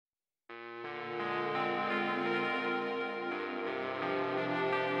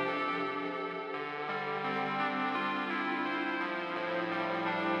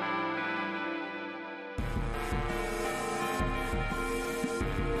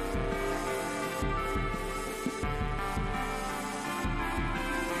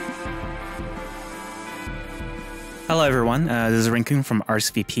Hello everyone, this is Rinkun from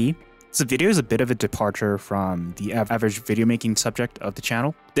RSVP. This video is a bit of a departure from the average video making subject of the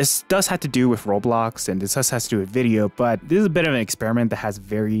channel. This does have to do with Roblox and this has to do with video, but this is a bit of an experiment that has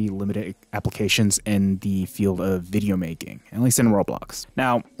very limited applications in the field of video making, at least in Roblox.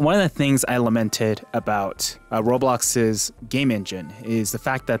 Now, one of the things I lamented about Roblox's game engine is the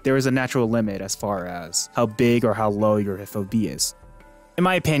fact that there is a natural limit as far as how big or how low your FOV is. In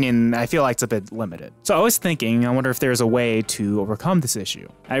my opinion, I feel like it's a bit limited. So I was thinking, I wonder if there's a way to overcome this issue.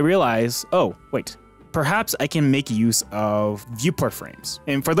 I realized, oh, wait, perhaps I can make use of viewport frames.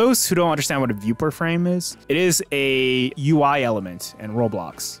 And for those who don't understand what a viewport frame is, it is a UI element in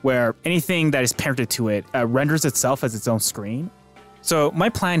Roblox where anything that is parented to it renders itself as its own screen. So my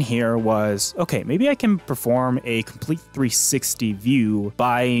plan here was, okay, maybe I can perform a complete 360 view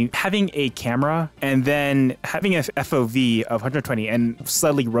by having a camera and then having a FOV of 120 and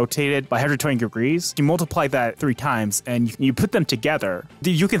slightly rotated by 120 degrees. You multiply that 3 times and you put them together.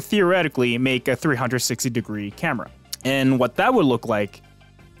 You can theoretically make a 360 degree camera. And what that would look like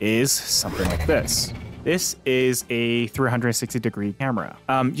is something like this. This is a 360 degree camera.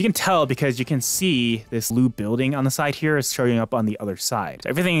 You can tell because you can see this blue building on the side here is showing up on the other side. So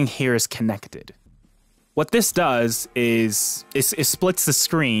everything here is connected. What this does is it splits the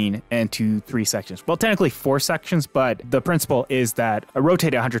screen into 3 sections. Well, technically 4 sections, but the principle is that I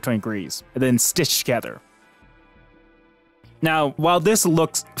rotate it 120 degrees and then stitch together. Now, while this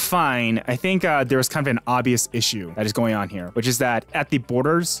looks fine, I think there's kind of an obvious issue that is going on here, which is that at the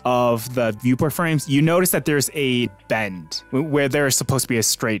borders of the viewport frames, you notice that there's a bend where there is supposed to be a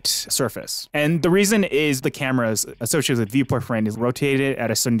straight surface. And the reason is the cameras associated with the viewport frame is rotated at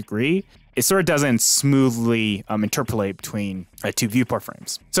a certain degree. It sort of doesn't smoothly interpolate between 2 viewport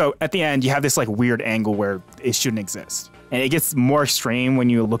frames. So at the end, you have this like weird angle where it shouldn't exist. And it gets more extreme when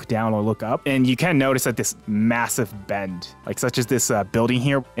you look down or look up. And you can notice that this massive bend, like such as this building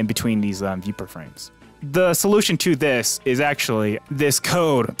here in between these viewport frames. The solution to this is actually this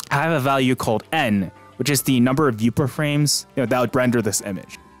code. I have a value called n, which is the number of viewport frames that would render this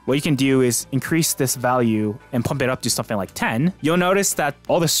image. What you can do is increase this value and pump it up to something like 10. You'll notice that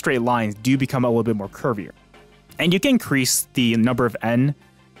all the straight lines do become a little bit more curvier. And you can increase the number of n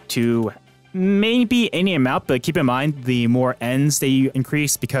to maybe any amount, but keep in mind the more n's that you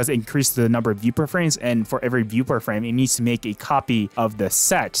increase because it increases the number of viewport frames, and for every viewport frame, it needs to make a copy of the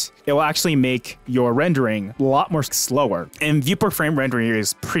set. It will actually make your rendering a lot more slower. And viewport frame rendering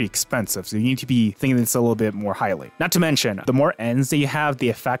is pretty expensive, so you need to be thinking this a little bit more highly. Not to mention, the more n's that you have, the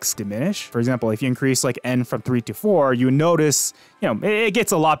effects diminish. For example, if you increase like n from 3 to 4, you notice, it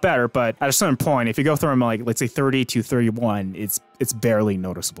gets a lot better, but at a certain point, if you go from like, let's say 30 to 31, it's barely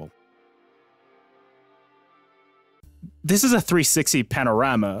noticeable. This is a 360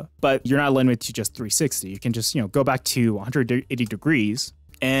 panorama, but you're not limited to just 360. You can just, go back to 180 degrees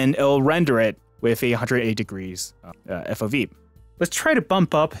and it'll render it with a 180 degrees FOV. Let's try to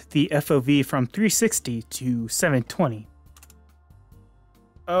bump up the FOV from 360 to 720.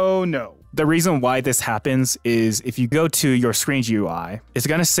 Oh no. The reason why this happens is if you go to your screen GUI, it's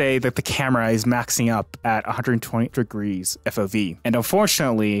going to say that the camera is maxing up at 120 degrees FOV. And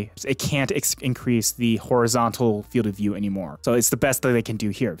unfortunately, it can't increase the horizontal field of view anymore. So it's the best that they can do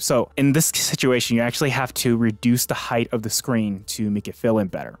here. So in this situation, you actually have to reduce the height of the screen to make it fill in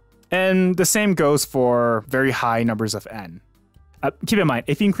better. And the same goes for very high numbers of n. Keep in mind,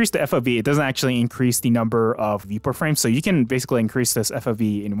 if you increase the FOV, it doesn't actually increase the number of viewport frames. So you can basically increase this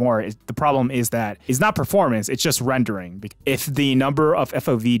FOV anymore. The problem is that it's not performance, it's just rendering. If the number of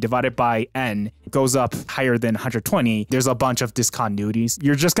FOV divided by n goes up higher than 120, there's a bunch of discontinuities.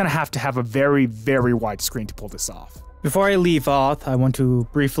 You're just going to have a very, very wide screen to pull this off. Before I leave off, I want to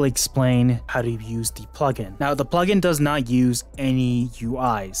briefly explain how to use the plugin. Now, the plugin does not use any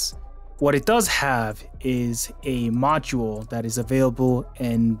UIs. What it does have is a module that is available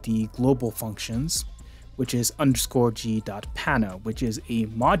in the global functions, which is _g.pano, which is a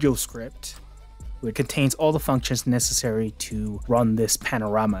module script which contains all the functions necessary to run this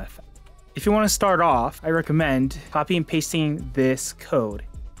panorama effect. If you want to start off, I recommend copy and pasting this code.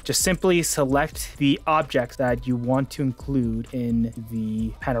 Just simply select the object that you want to include in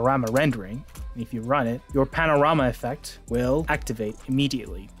the panorama rendering. And if you run it, your panorama effect will activate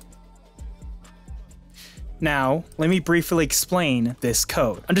immediately. Now, let me briefly explain this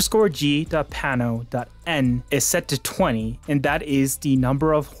code. _g.pano.n is set to 20, and that is the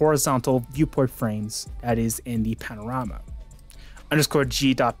number of horizontal viewport frames that is in the panorama.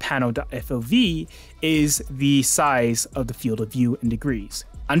 _g.pano.fov is the size of the field of view in degrees.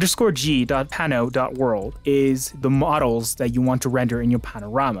 _g.pano.world is the models that you want to render in your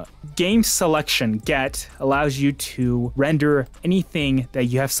panorama. Game selection get allows you to render anything that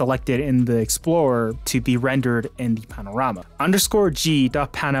you have selected in the Explorer to be rendered in the panorama.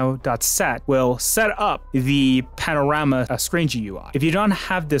 _g.pano.set will set up the panorama screen GUI. If you don't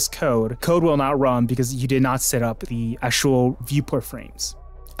have this code will not run because you did not set up the actual viewport frames.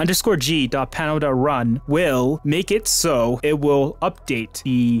 _g.pano.run will make it so it will update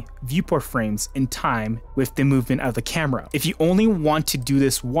the viewport frames in time with the movement of the camera. If you only want to do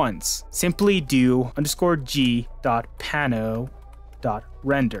this once, simply do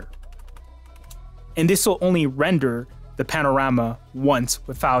 _g.pano.render. And this will only render the panorama once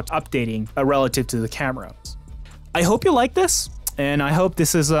without updating relative to the camera. I hope you like this, and I hope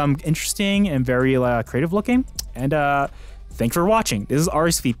this is interesting and very creative looking. And thanks for watching. This is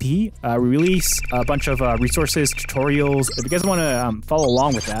RSVP. We release a bunch of resources, tutorials. If you guys want to follow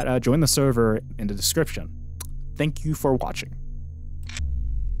along with that, join the server in the description. Thank you for watching.